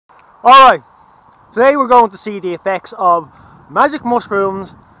Alright, today we're going to see the effects of magic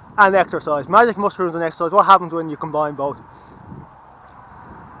mushrooms and exercise. Magic mushrooms and exercise, what happens when you combine both.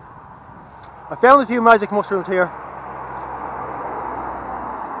 I found a few magic mushrooms here.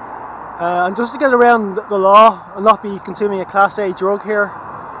 And just to get around the law and not be consuming a Class A drug here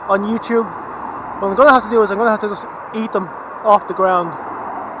on YouTube, what I'm going to have to do is I'm going to have to just eat them off the ground.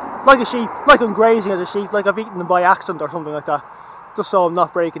 Like a sheep, like I'm grazing as a sheep, like I've eaten them by accident or something like that. Just so I'm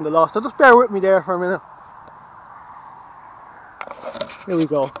not breaking the law. So just bear with me there for a minute. Here we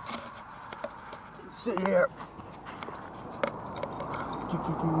go. Sit here.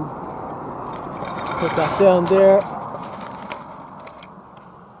 Put that down there.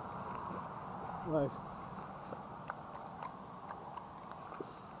 Right.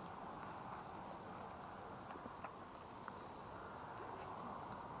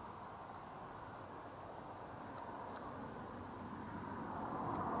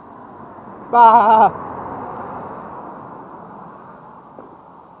 Bah!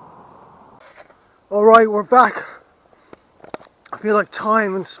 Alright, we're back. I feel like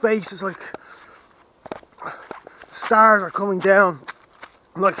time and space is like stars are coming down.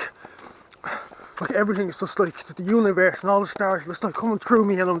 Like everything is just like the universe and all the stars just like coming through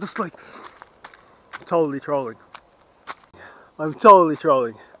me, and I'm just like totally trolling. I'm totally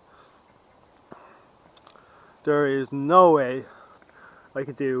trolling. There is no way I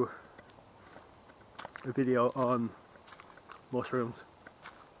could do a video on mushrooms.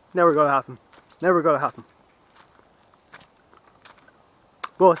 Never gonna happen. Never gonna happen.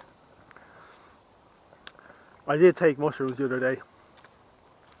 But I did take mushrooms the other day.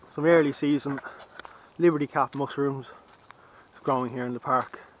 Some early season Liberty Cap mushrooms. It's growing here in the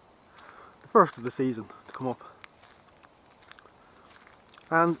park. The first of the season to come up.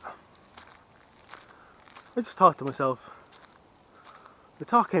 And I just thought to myself, the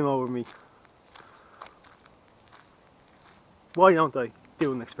thought came over me, why don't I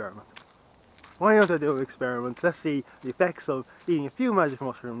do an experiment? Why don't I do an experiment? Let's see the effects of eating a few magic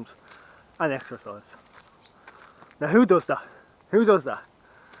mushrooms and exercise. Now who does that? Who does that?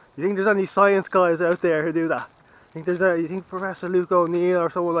 You think there's any science guys out there who do that? You think Professor Luke O'Neill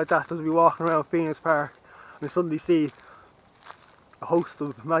or someone like that doesn't be walking around Phoenix Park and they suddenly see a host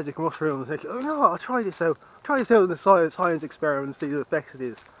of magic mushrooms and think, oh no, I'll try this out. Try this out in a science experiment and see the effects it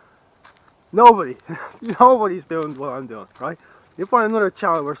is. Nobody. Nobody's doing what I'm doing, right? You find another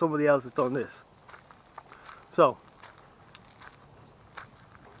channel where somebody else has done this. So,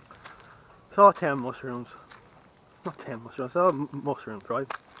 saw 10 mushrooms. Not 10 mushrooms, I saw mushrooms, right?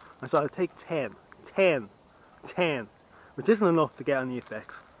 I said I'd take 10, which isn't enough to get any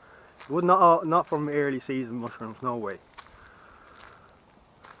effects. It would not from early season mushrooms, no way.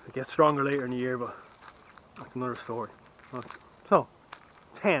 It gets stronger later in the year, but that's another story. So,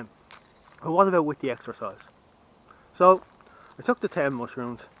 10. But what about with the exercise? So, I took the 10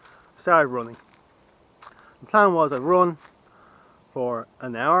 mushrooms, started running. The plan was I'd run for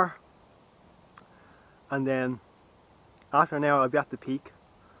an hour, and then after an hour I'd be at the peak.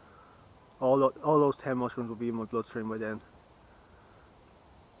 All those 10 mushrooms will be in my bloodstream by then.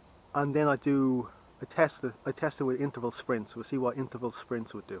 And then I tested it with interval sprints. We'll see what interval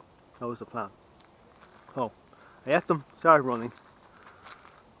sprints would do. That was the plan. So I ate them, started running,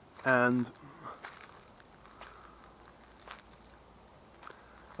 and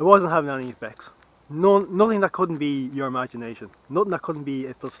I wasn't having any effects. Nothing that couldn't be your imagination. Nothing that couldn't be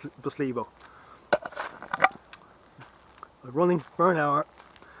a placebo. I was running for an hour.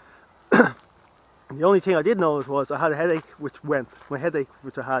 The only thing I did notice was I had a headache which went. My headache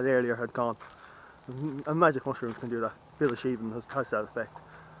which I had earlier had gone. And magic mushrooms can do that. Psilocybin has that effect.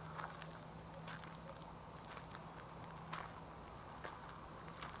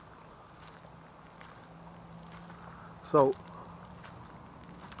 So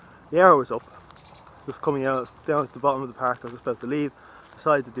the hour was up. Just coming out down at the bottom of the park. I was just about to leave.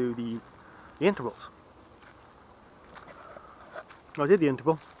 Decided to do the intervals. I did the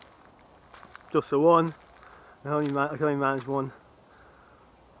interval. Just the one. I can only manage one.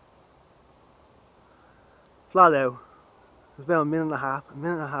 Flat out. It was about a minute and a half. And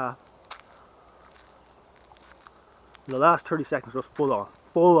the last 30 seconds was full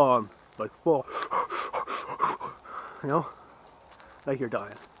on, like full. You know, like you're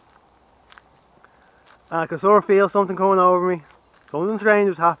dying. And I could sort of feel something coming over me. Something strange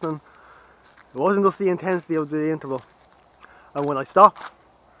was happening. It wasn't just the intensity of the interval. And when I stopped,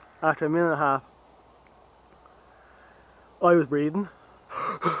 after a minute and a half, I was breathing.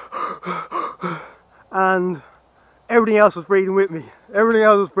 And everything else was breathing with me. Everything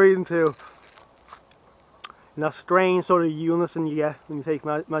else was breathing too. And that strange sort of unison you get when you take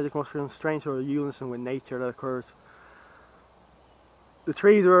magic mushrooms, strange sort of unison with nature that occurs. The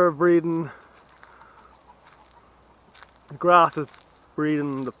trees were breathing, the grass was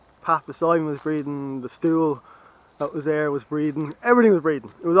breathing, the path beside me was breathing, the stool that was there was breathing, everything was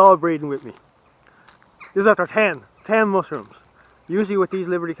breathing. It was all breathing with me. This is after 10 mushrooms. Usually with these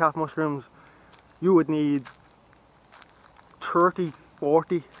Liberty Cap mushrooms, you would need 30,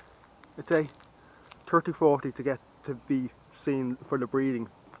 40, I'd say. 30, 40 to get to be seen for the breathing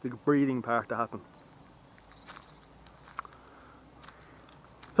part to happen.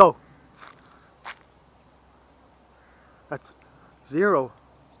 So, that's zero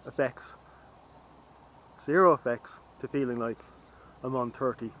effects to feeling like I'm on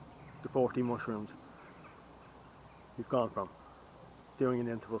 30 to 40 mushrooms you've gone from doing an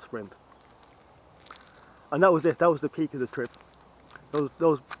interval sprint. And that was it, that was the peak of the trip.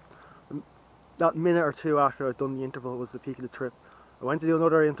 That minute or two after I'd done the interval was the peak of the trip. I went to do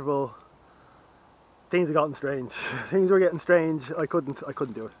another interval. Things had gotten strange. Things were getting strange. I couldn't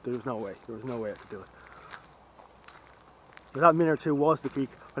do it. There was no way I could do it. But that minute or two was the peak.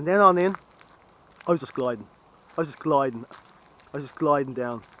 And then on in, I was just gliding. I was just gliding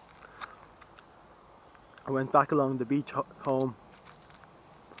down. I went back along the beach home.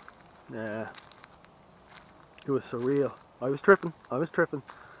 It was surreal. I was tripping.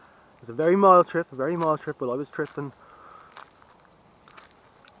 It was a very mild trip, but I was tripping.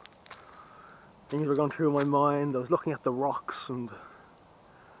 Things were going through my mind. I was looking at the rocks and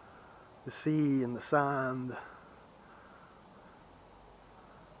the sea and the sand.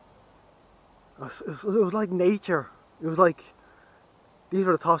 It was like nature. It was like, these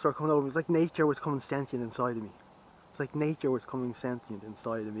were the thoughts that were coming over. It was like nature was coming sentient inside of me. It's like nature was coming sentient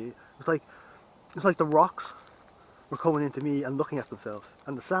inside of me. It's like the rocks were coming into me and looking at themselves,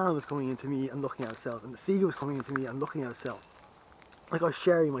 and the sand was coming into me and looking at itself, and the sea was coming into me and looking at itself. Like I was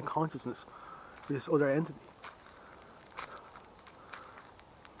sharing my consciousness with this other entity.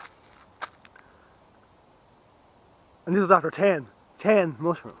 And this was after 10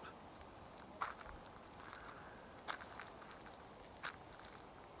 mushrooms.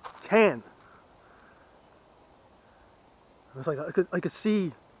 10. I was like, I could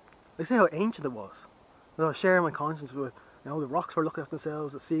see how ancient it was. I was sharing my conscience with, the rocks were looking at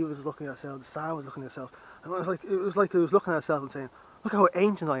themselves, the sea was looking at itself, the sand was looking at itself, and it was like it was looking at itself and saying, look how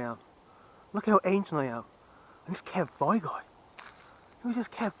ancient I am. Look how ancient I am. And this Kev Boy guy. He was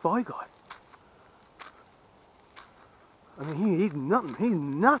just Kev Boy guy. I mean, he's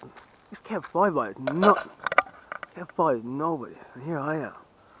nothing. This Kev Boy is nothing. Kev Boy is nobody. And here I am.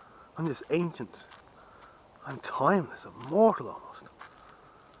 I'm just ancient. I'm timeless, immortal almost.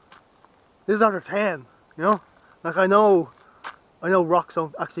 This is after 10, Like I know rocks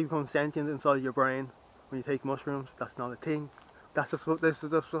don't actually become sentient inside your brain when you take mushrooms. That's not a thing. That's just what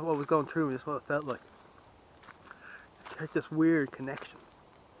was going through me. That's what it felt like. You get this weird connection.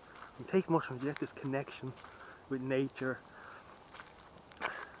 When you take mushrooms, you get this connection with nature.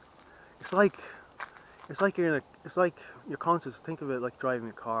 It's like your conscious. Think of it like driving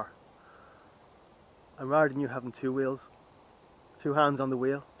a car. And rather than you having two wheels, two hands on the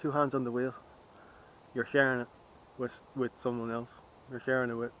wheel, you're sharing it with someone else. You're sharing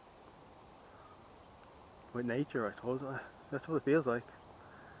it with nature, I suppose. That's what it feels like.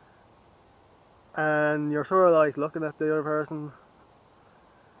 And you're sort of like looking at the other person,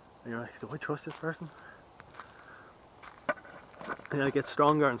 and you're like, do I trust this person? And it gets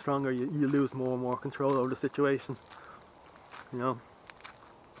stronger and stronger. You lose more and more control over the situation.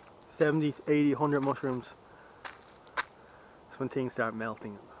 70, 80, 100 mushrooms. That's when things start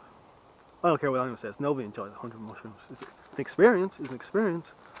melting. I don't care what anyone says. Nobody enjoys 100 mushrooms. It's an experience.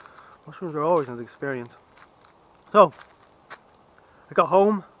 Mushrooms are always an experience. So, I got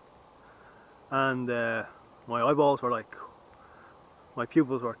home, and my eyeballs were like, my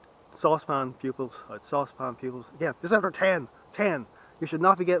pupils were saucepan pupils. I had saucepan pupils. Again, this is after 10. You should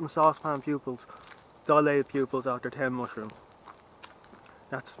not be getting saucepan pupils, dilated pupils after 10 mushrooms.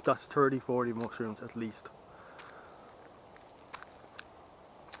 That's 30, 40 mushrooms at least.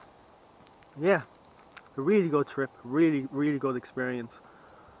 Yeah, a really good trip, really good experience.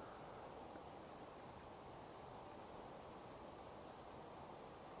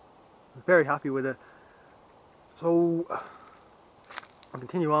 I'm very happy with it. So, I'll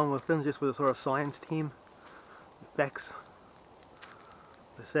continue on. We'll finish this with a sort of science theme. Effects.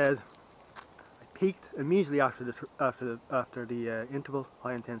 As I said, I peaked immediately after the interval,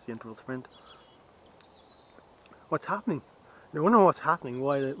 high intensity interval sprint. What's happening? You're wondering what's happening.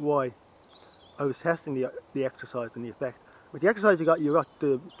 Why? I was testing the exercise and the effect. With the exercise, you got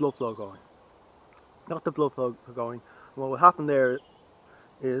the blood flow going. not the blood flow going. And what will happen there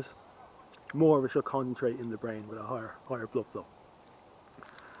is more of it should concentrate in the brain with a higher blood flow.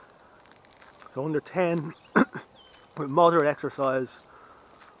 So under 10, with moderate exercise,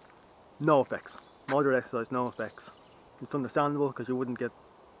 no effects. Moderate exercise, no effects. It's understandable because you wouldn't get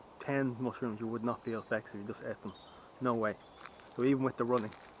 10 mushrooms, you would not feel effects if you just ate them. No way. So even with the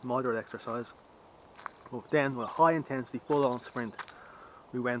running, moderate exercise. But then with a high intensity, full on sprint,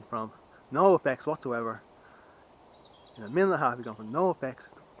 we went from no effects whatsoever. In a minute and a half, we gone from no effects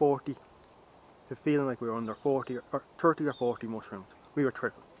to 40 to feeling like we were under 40 or 30 or 40 mushrooms. We were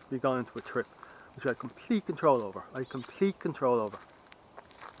tripping. We got into a trip, which I had complete control over. I had complete control over.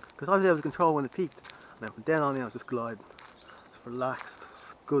 Because I was able to control when it peaked. And then from then on in, I was just gliding. Just relaxed,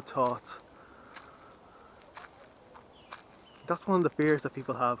 good thoughts. That's one of the fears that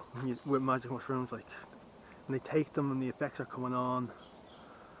people have with magic mushrooms, like when they take them and the effects are coming on,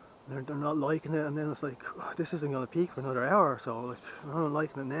 they're not liking it, and then it's like, oh, this isn't going to peak for another hour or so, like, I'm not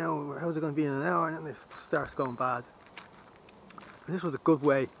liking it now, how's it going to be in an hour, and then it starts going bad. And this was a good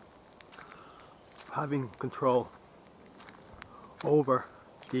way of having control over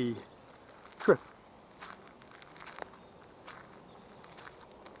the trip.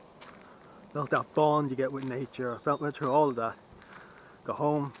 Felt that bond you get with nature, went through all of that. Got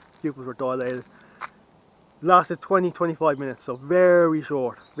home, pupils were dilated. Lasted 20-25 minutes, so very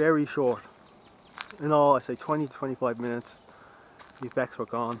short, very short. In all, I say 20 to 25 minutes, the effects were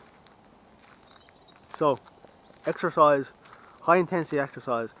gone. So, exercise, high intensity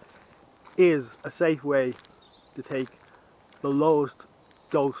exercise, is a safe way to take the lowest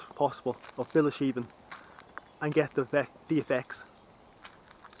dose possible of psilocybin and get the effects.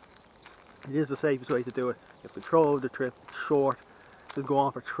 It is the safest way to do it. You have control of the trip, it's short. To go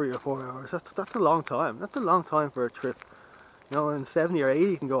on for 3 or 4 hours. That's a long time. That's a long time for a trip. You know, in 70 or 80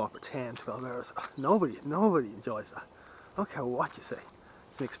 you can go on for 10, 12 hours. Nobody enjoys that. I don't care what you say.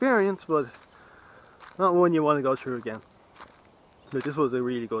 It's an experience, but not one you want to go through again. But this was a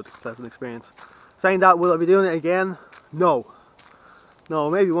really good, pleasant experience. Saying that, will I be doing it again? No.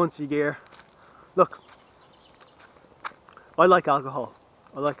 No, maybe once a year. Look, I like alcohol.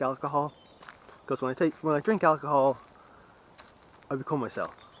 I like alcohol because when I drink alcohol, I become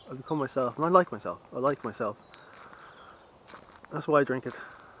myself. I become myself, and I like myself. I like myself. That's why I drink it.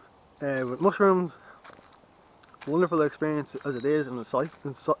 With mushrooms, wonderful experience as it is, and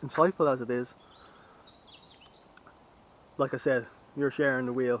insightful as it is. Like I said, you're sharing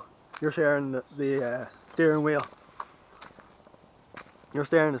the wheel. You're sharing the steering wheel. You're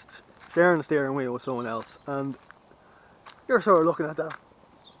sharing the steering wheel with someone else, and you're sort of looking at that.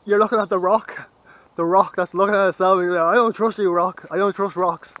 You're looking at the rock. The rock that's looking at itself and like, I don't trust you, rock. I don't trust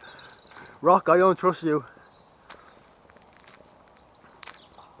rocks. Rock, I don't trust you.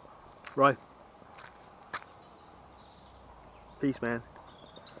 Right. Peace, man.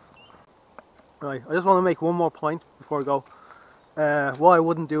 Right, I just want to make one more point before I go. Why I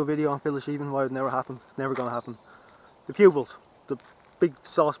wouldn't do a video on psilocybin, why it would never happen. It's never going to happen. The pupils, the big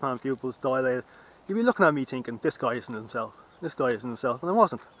saucepan pupils dilated. You'd be looking at me thinking, this guy isn't himself. This guy isn't himself. And I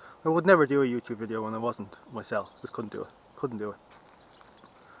wasn't. I would never do a YouTube video when I wasn't myself. Just couldn't do it. Couldn't do it.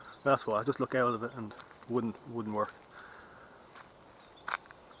 That's why I just look out of it and wouldn't work.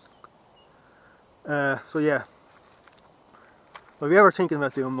 So yeah. If you're ever thinking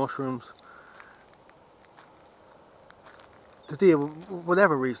about doing mushrooms, to deal with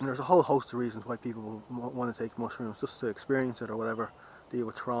whatever reason, there's a whole host of reasons why people want to take mushrooms, just to experience it or whatever, deal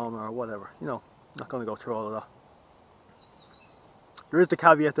with trauma or whatever. You know, not going to go through all of that. There is the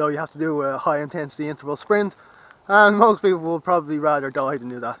caveat though, you have to do a high intensity interval sprint, and most people will probably rather die than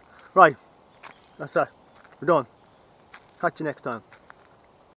do that. Right, that's that. We're done. Catch you next time.